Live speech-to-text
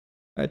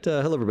All right,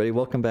 hello everybody.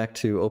 Welcome back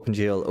to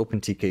OpenGL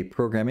OpenTK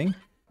programming.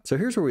 So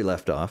here's where we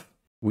left off.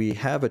 We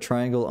have a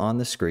triangle on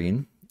the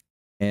screen,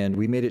 and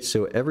we made it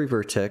so every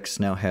vertex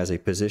now has a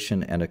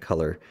position and a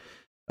color.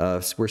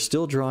 So we're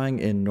still drawing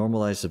in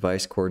normalized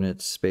device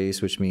coordinate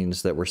space, which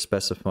means that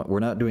we're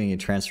not doing any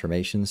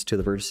transformations to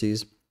the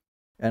vertices.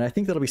 And I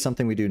think that'll be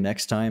something we do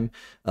next time.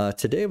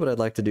 Today, what I'd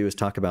like to do is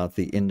talk about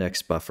the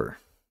index buffer.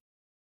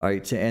 All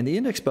right, and the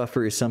index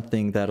buffer is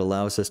something that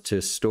allows us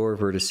to store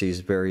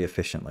vertices very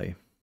efficiently.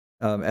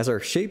 As our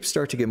shapes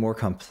start to get more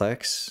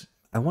complex,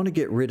 I want to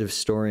get rid of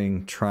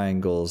storing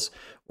triangles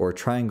or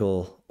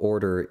triangle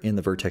order in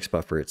the vertex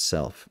buffer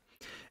itself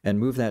and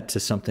move that to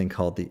something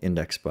called the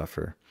index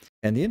buffer.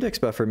 And the index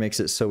buffer makes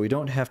it so we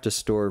don't have to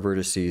store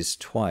vertices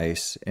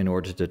twice in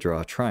order to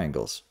draw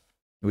triangles.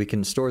 We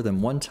can store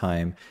them one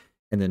time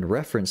and then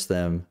reference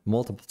them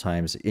multiple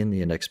times in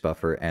the index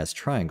buffer as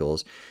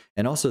triangles.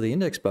 And also the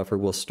index buffer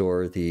will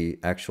store the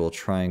actual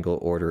triangle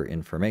order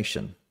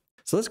information.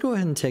 So let's go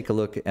ahead and take a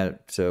look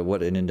at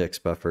what an index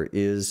buffer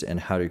is and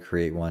how to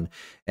create one.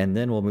 And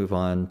then we'll move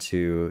on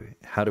to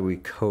how do we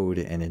code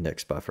an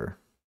index buffer.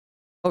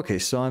 Okay,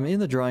 so I'm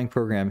in the drawing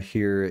program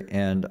here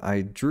and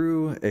I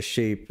drew a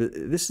shape.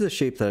 This is a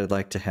shape that I'd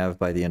like to have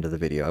by the end of the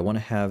video. I want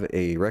to have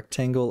a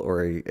rectangle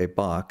or a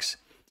box.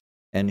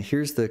 And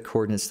here's the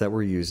coordinates that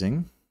we're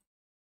using.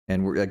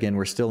 And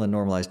we're still in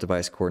normalized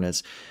device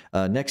coordinates.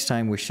 Next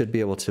time, we should be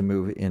able to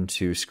move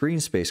into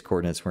screen space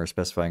coordinates when we're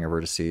specifying our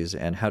vertices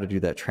and how to do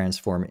that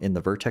transform in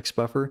the vertex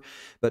buffer.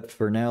 But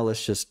for now,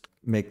 let's just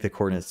make the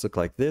coordinates look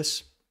like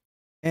this.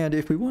 And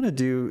if we want to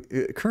do,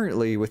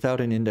 currently,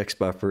 without an index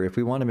buffer, if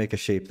we want to make a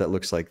shape that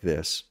looks like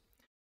this,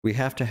 we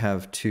have to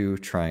have two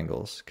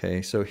triangles.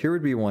 Okay, so here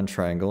would be one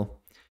triangle,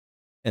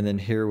 and then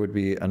here would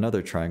be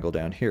another triangle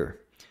down here.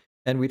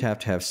 And we'd have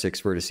to have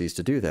 6 vertices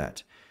to do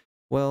that.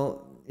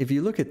 Well, if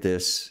you look at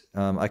this,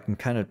 I can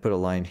kind of put a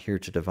line here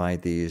to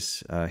divide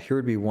these. Here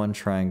would be one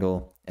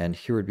triangle, and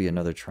here would be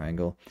another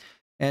triangle.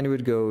 And it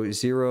would go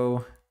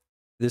 0,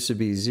 this would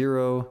be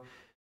 0,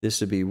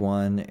 this would be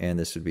 1, and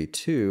this would be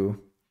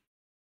 2.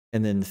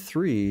 And then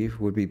 3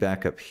 would be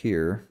back up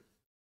here.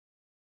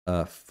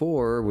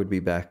 4 would be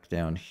back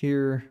down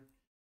here.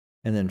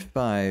 And then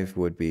 5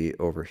 would be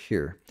over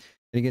here.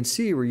 And you can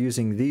see we're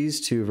using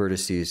these two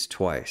vertices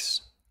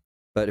twice.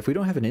 But if we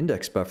don't have an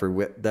index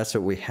buffer, that's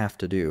what we have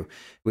to do.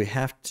 We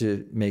have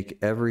to make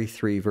every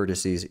 3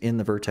 vertices in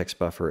the vertex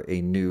buffer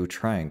a new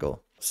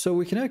triangle. So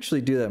we can actually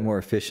do that more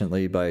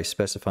efficiently by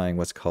specifying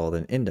what's called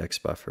an index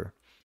buffer.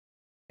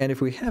 And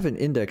if we have an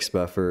index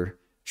buffer,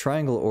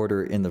 triangle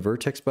order in the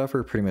vertex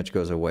buffer pretty much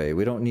goes away.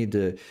 We don't need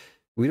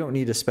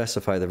to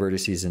specify the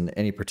vertices in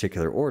any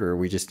particular order.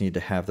 We just need to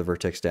have the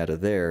vertex data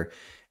there.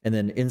 And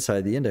then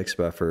inside the index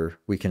buffer,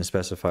 we can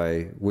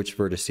specify which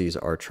vertices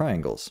are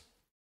triangles.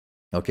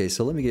 Okay,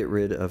 so let me get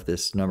rid of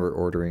this number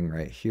ordering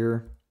right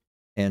here.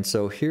 And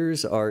so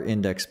here's our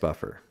index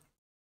buffer.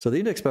 So the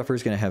index buffer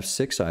is going to have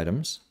 6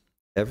 items.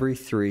 Every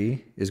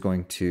 3 is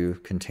going to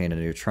contain a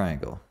new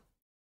triangle.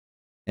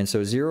 And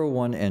so 0,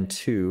 1, and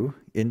 2,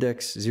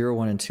 index 0,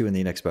 1, and 2 in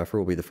the index buffer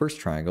will be the first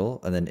triangle,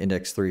 and then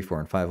index 3, 4,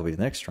 and 5 will be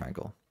the next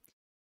triangle.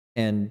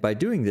 And by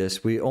doing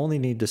this, we only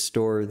need to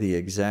store the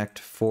exact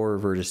 4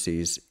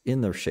 vertices in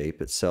the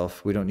shape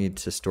itself. We don't need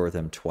to store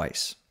them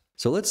twice.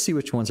 So let's see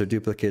which ones are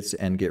duplicates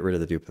and get rid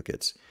of the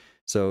duplicates.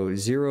 So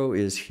 0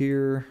 is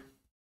here,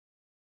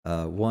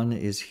 1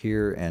 is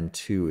here, and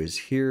 2 is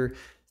here.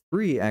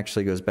 3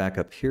 actually goes back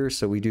up here,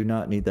 so we do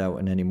not need that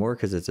one anymore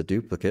because it's a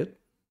duplicate.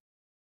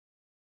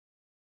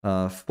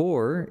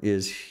 4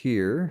 is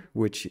here,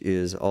 which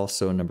is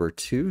also number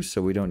 2,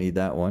 so we don't need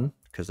that one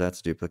because that's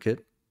a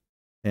duplicate.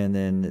 And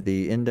then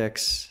the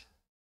index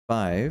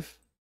 5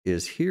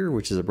 is here,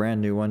 which is a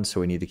brand new one, so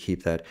we need to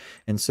keep that.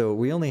 And so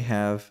we only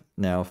have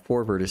now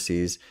 4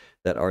 vertices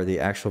that are the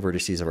actual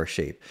vertices of our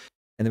shape.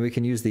 And then we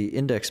can use the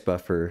index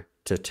buffer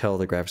to tell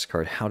the graphics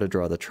card how to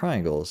draw the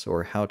triangles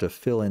or how to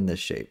fill in this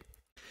shape.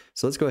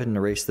 So let's go ahead and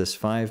erase this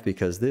 5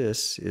 because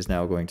this is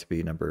now going to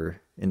be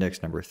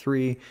index number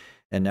 3.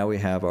 And now we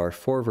have our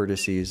 4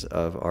 vertices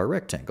of our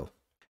rectangle.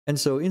 And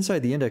so inside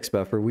the index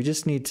buffer, we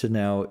just need to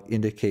now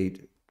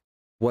indicate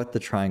what the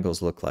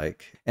triangles look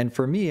like. And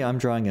for me, I'm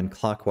drawing in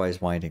clockwise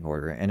winding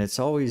order, and it's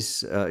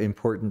always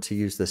important to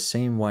use the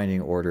same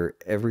winding order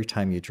every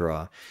time you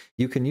draw.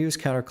 You can use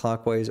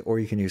counterclockwise or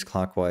you can use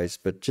clockwise,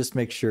 but just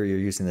make sure you're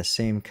using the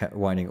same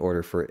winding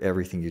order for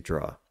everything you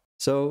draw.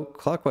 So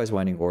clockwise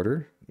winding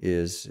order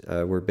is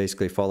we're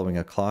basically following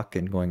a clock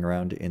and going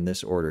around in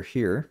this order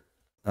here.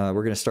 We're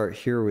going to start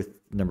here with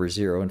number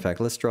 0. In fact,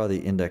 let's draw the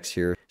index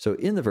here. So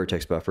in the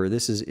vertex buffer,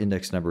 this is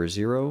index number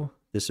 0.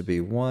 This would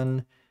be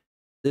 1.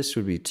 This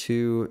would be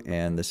 2,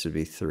 and this would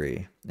be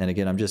 3. And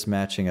again, I'm just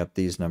matching up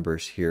these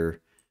numbers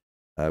here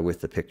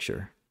with the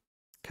picture.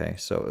 Okay,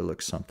 so it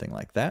looks something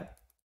like that.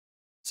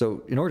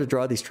 So in order to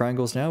draw these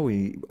triangles now,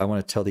 I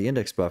want to tell the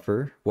index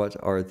buffer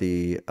what are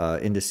the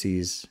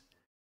indices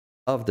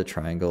of the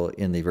triangle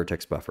in the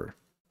vertex buffer.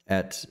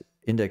 At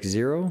index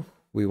 0,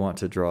 we want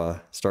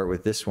to start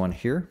with this one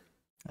here.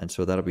 And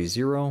so that'll be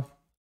 0.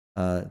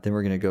 Then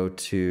we're going to go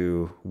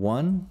to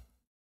 1.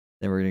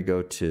 Then we're going to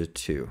go to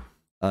 2.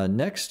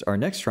 Next, our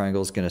next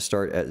triangle is going to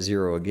start at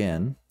 0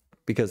 again,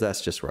 because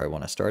that's just where I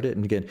want to start it.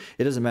 And again,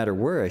 it doesn't matter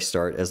where I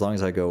start as long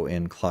as I go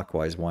in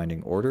clockwise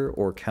winding order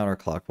or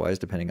counterclockwise,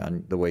 depending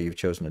on the way you've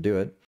chosen to do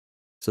it.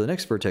 So the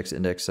next vertex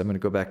index, I'm going to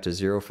go back to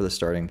 0 for the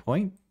starting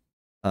point.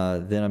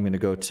 Then I'm going to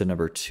go to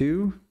number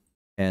 2,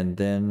 and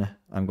then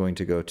I'm going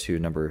to go to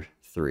number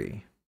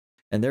 3.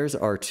 And there's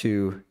our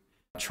 2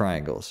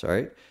 triangles, all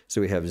right? So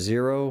we have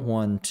 0,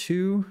 1,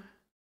 2,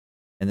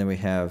 and then we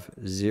have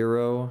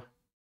 0,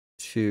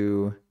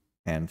 2,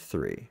 and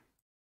 3.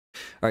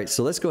 All right,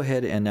 so let's go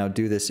ahead and now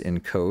do this in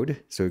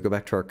code. So we go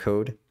back to our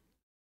code.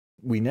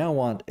 We now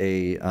want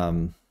a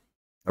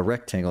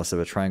rectangle instead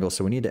of a triangle,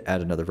 so we need to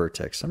add another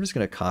vertex. So I'm just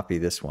going to copy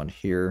this one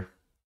here.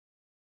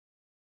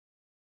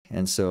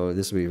 And so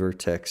this will be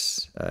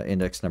vertex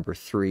index number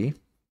 3. You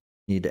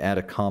need to add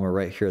a comma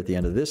right here at the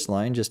end of this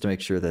line just to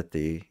make sure that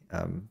the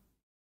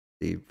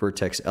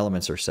vertex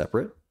elements are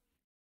separate.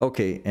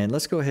 Okay, and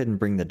let's go ahead and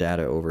bring the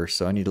data over.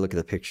 So I need to look at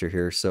the picture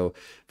here. So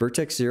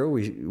vertex 0,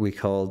 we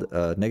called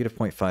negative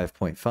 0.5,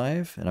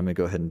 0.5, and I'm going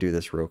to go ahead and do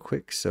this real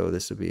quick. So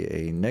this would be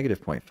a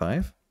negative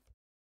 0.5.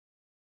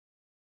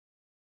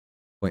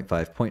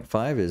 0.5,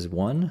 0.5 is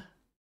 1.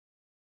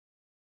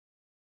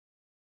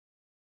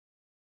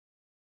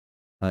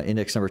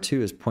 Index number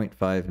 2 is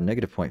 0.5,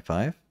 negative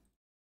 0.5.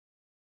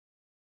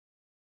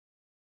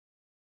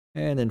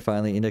 And then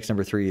finally, index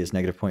number 3 is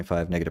negative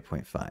 0.5, negative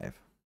 0.5.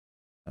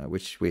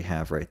 Which we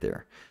have right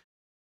there.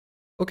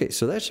 Okay,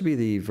 so that should be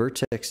the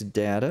vertex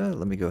data.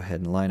 Let me go ahead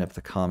and line up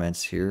the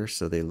comments here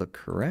so they look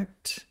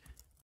correct.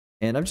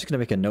 And I'm just going to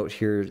make a note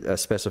here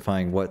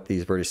specifying what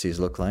these vertices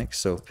look like.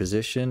 So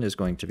position is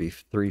going to be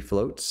 3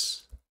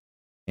 floats,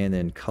 and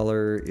then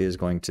color is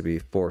going to be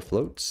 4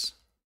 floats.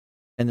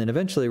 And then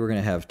eventually we're going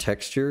to have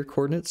texture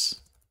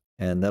coordinates,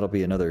 and that'll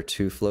be another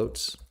 2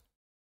 floats.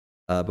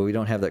 But we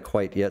don't have that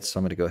quite yet, so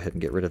I'm going to go ahead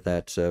and get rid of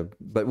that.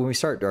 But when we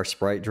start our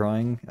sprite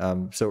drawing,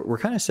 so we're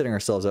kind of setting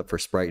ourselves up for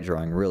sprite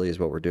drawing, really is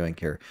what we're doing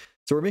here.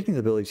 So we're making the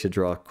ability to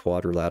draw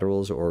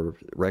quadrilaterals or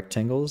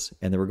rectangles,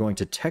 and then we're going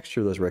to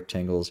texture those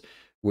rectangles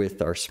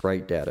with our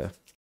sprite data.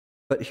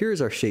 But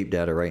here's our shape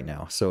data right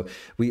now. So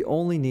we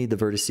only need the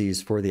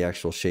vertices for the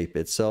actual shape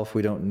itself.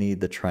 We don't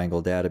need the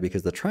triangle data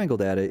because the triangle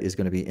data is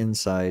going to be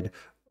inside,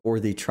 or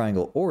the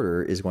triangle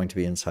order is going to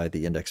be inside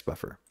the index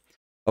buffer.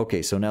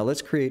 Okay, so now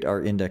let's create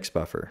our index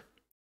buffer.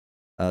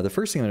 The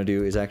first thing I'm going to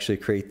do is actually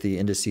create the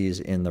indices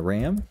in the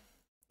RAM.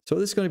 So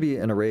this is going to be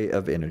an array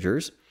of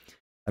integers.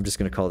 I'm just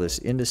going to call this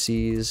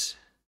indices.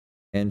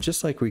 And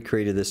just like we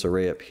created this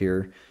array up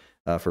here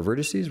for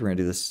vertices, we're going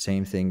to do the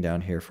same thing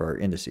down here for our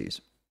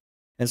indices.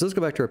 And so let's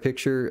go back to our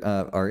picture.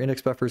 Our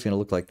index buffer is going to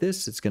look like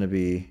this. It's going to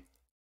be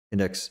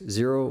index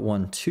 0,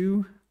 1,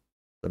 2. So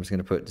I'm just going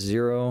to put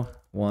 0,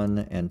 1,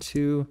 and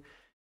 2.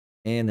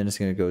 And then it's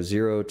going to go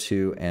 0,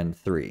 2, and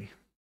 3.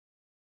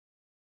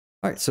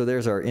 All right, so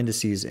there's our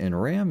indices in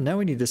RAM. Now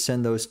we need to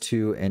send those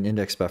to an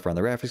index buffer on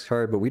the graphics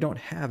card, but we don't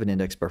have an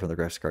index buffer on the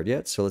graphics card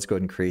yet, so let's go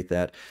ahead and create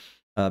that.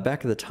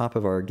 Back at the top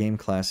of our game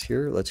class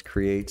here, let's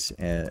create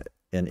an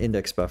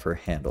index buffer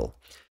handle.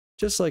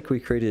 Just like we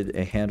created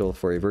a handle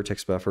for a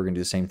vertex buffer, we're going to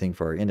do the same thing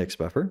for our index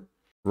buffer.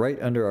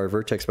 Right under our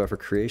vertex buffer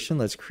creation,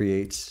 let's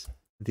create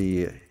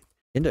the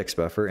index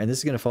buffer, and this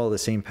is going to follow the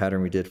same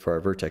pattern we did for our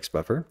vertex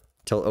buffer.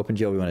 Tell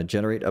OpenGL we want to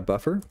generate a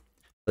buffer.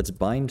 Let's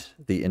bind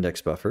the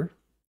index buffer.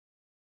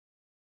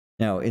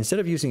 Now, instead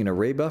of using an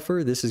array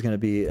buffer, this is going to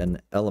be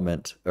an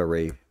element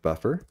array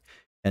buffer.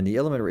 And the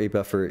element array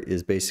buffer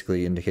is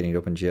basically indicating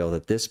to OpenGL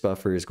that this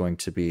buffer is going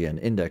to be an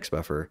index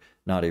buffer,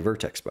 not a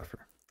vertex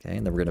buffer. Okay,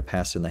 and then we're going to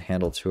pass in the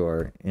handle to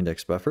our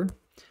index buffer.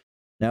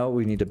 Now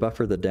we need to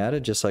buffer the data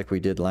just like we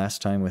did last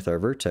time with our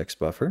vertex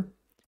buffer.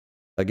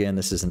 Again,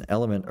 this is an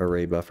element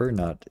array buffer,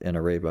 not an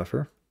array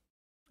buffer.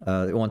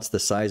 It wants the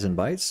size in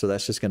bytes, so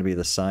that's just going to be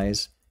the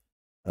size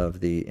of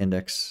the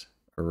index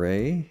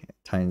array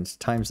times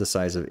the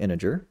size of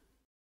integer.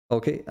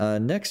 Okay,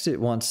 next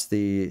it wants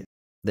the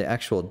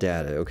actual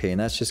data, okay, and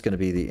that's just going to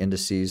be the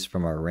indices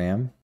from our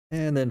RAM.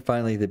 And then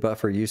finally the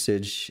buffer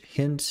usage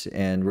hint,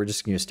 and we're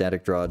just going to use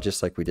static draw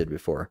just like we did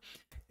before.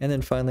 And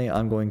then finally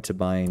I'm going to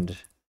bind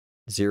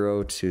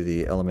 0 to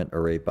the element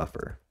array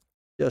buffer,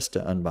 just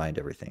to unbind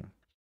everything.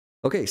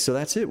 Okay, so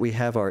that's it. We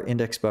have our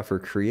index buffer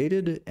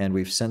created, and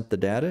we've sent the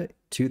data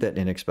to that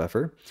index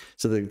buffer.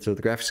 So the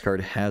graphics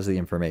card has the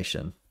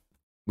information.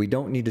 We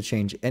don't need to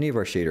change any of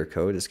our shader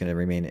code. It's going to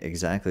remain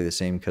exactly the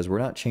same because we're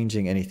not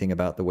changing anything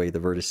about the way the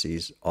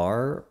vertices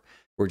are.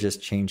 We're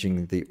just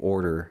changing the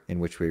order in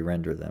which we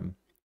render them.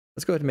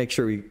 Let's go ahead and make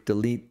sure we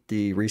delete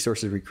the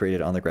resources we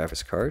created on the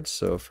graphics card.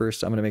 So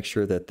first, I'm going to make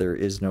sure that there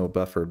is no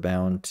buffer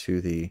bound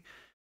to the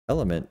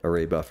element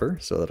array buffer.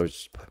 So that'll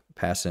just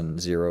pass in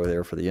 0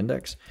 there for the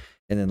index.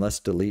 And then let's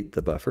delete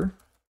the buffer.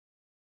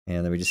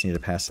 And then we just need to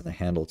pass in the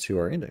handle to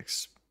our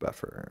index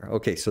buffer.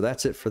 Okay, so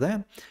that's it for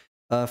that.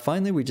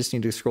 Finally, we just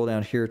need to scroll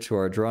down here to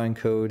our drawing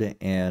code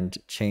and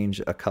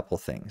change a couple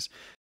things.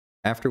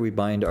 After we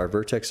bind our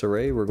vertex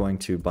array, we're going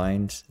to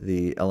bind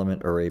the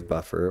element array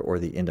buffer or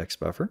the index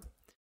buffer.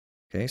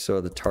 Okay, so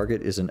the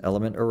target is an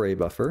element array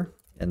buffer,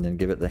 and then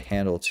give it the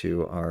handle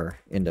to our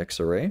index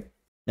array.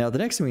 Now the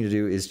next thing we need to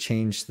do is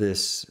change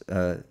this,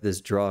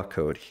 this draw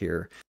code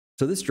here.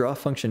 So this draw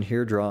function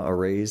here, draw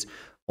arrays,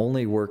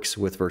 only works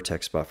with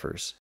vertex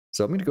buffers.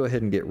 So I'm going to go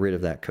ahead and get rid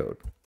of that code.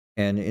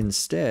 And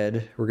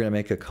instead, we're going to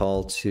make a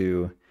call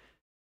to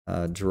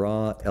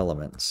draw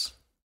elements.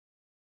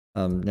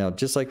 Now,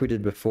 just like we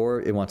did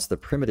before, it wants the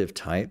primitive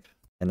type,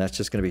 and that's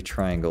just going to be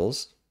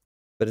triangles.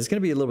 But it's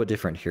going to be a little bit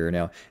different here.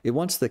 Now, it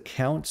wants the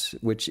count,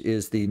 which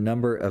is the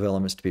number of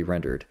elements to be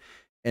rendered.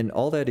 And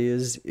all that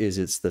is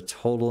it's the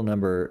total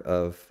number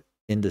of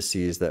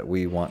indices that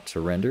we want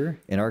to render.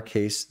 In our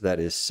case, that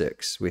is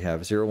 6. We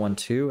have 0, 1,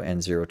 2,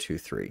 and 0, 2,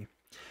 3.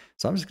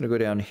 So I'm just going to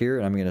go down here,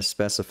 and I'm going to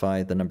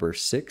specify the number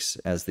 6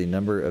 as the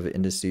number of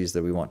indices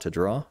that we want to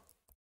draw.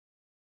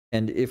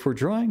 And if we're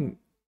drawing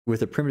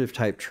with a primitive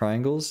type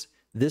triangles,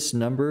 this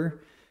number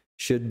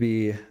should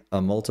be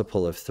a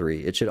multiple of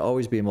 3. It should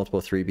always be a multiple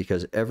of 3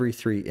 because every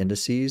 3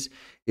 indices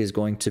is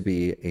going to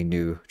be a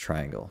new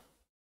triangle.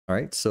 All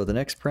right, so the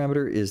next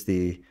parameter is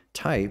the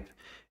type,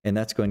 and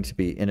that's going to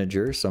be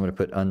integer. So I'm going to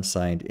put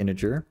unsigned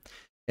integer,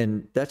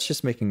 and that's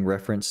just making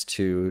reference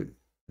to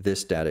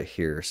this data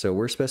here. So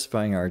we're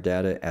specifying our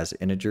data as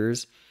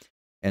integers,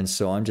 and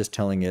so I'm just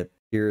telling it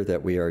here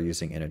that we are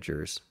using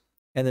integers.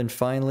 And then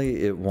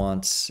finally, it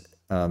wants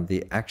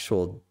the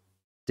actual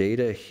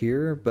data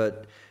here,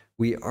 but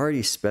we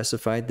already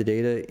specified the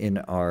data in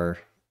our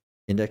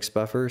index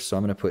buffer, so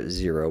I'm going to put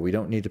 0. We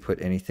don't need to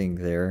put anything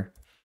there.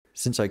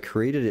 Since I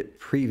created it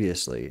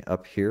previously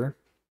up here,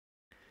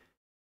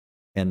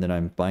 and then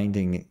I'm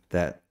binding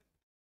that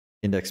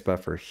index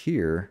buffer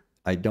here,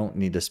 I don't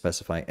need to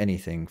specify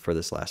anything for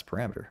this last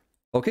parameter.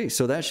 Okay,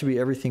 so that should be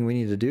everything we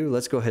need to do.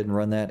 Let's go ahead and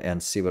run that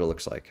and see what it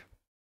looks like.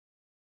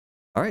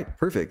 All right,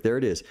 perfect. There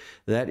it is.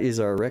 That is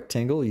our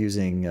rectangle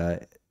using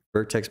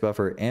vertex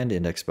buffer and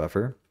index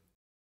buffer.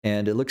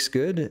 And it looks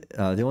good.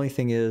 The only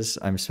thing is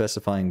I'm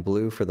specifying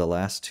blue for the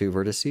last 2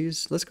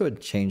 vertices. Let's go ahead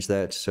and change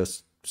that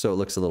just so it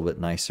looks a little bit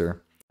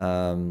nicer.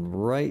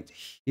 Right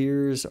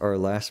here's our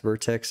last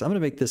vertex. I'm going to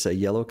make this a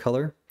yellow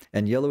color.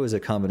 And yellow is a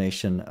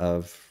combination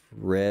of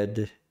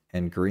red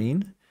and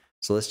green.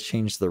 So let's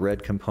change the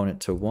red component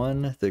to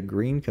 1, the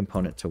green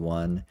component to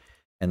 1,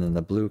 and then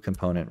the blue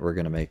component we're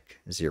going to make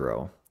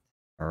 0.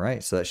 All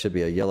right, so that should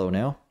be a yellow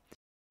now.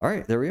 All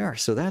right, there we are.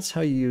 So that's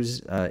how you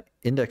use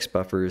index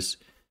buffers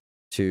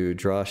to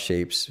draw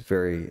shapes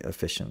very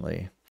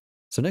efficiently.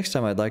 So next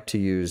time I'd like to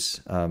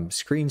use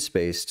screen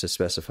space to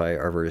specify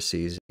our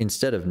vertices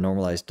instead of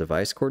normalized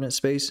device coordinate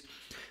space.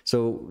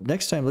 So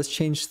next time, let's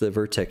change the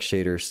vertex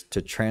shaders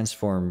to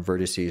transform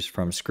vertices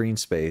from screen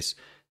space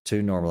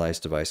to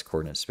normalized device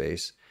coordinate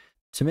space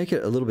to make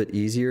it a little bit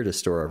easier to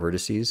store our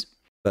vertices.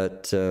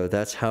 But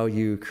that's how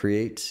you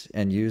create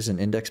and use an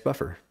index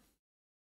buffer.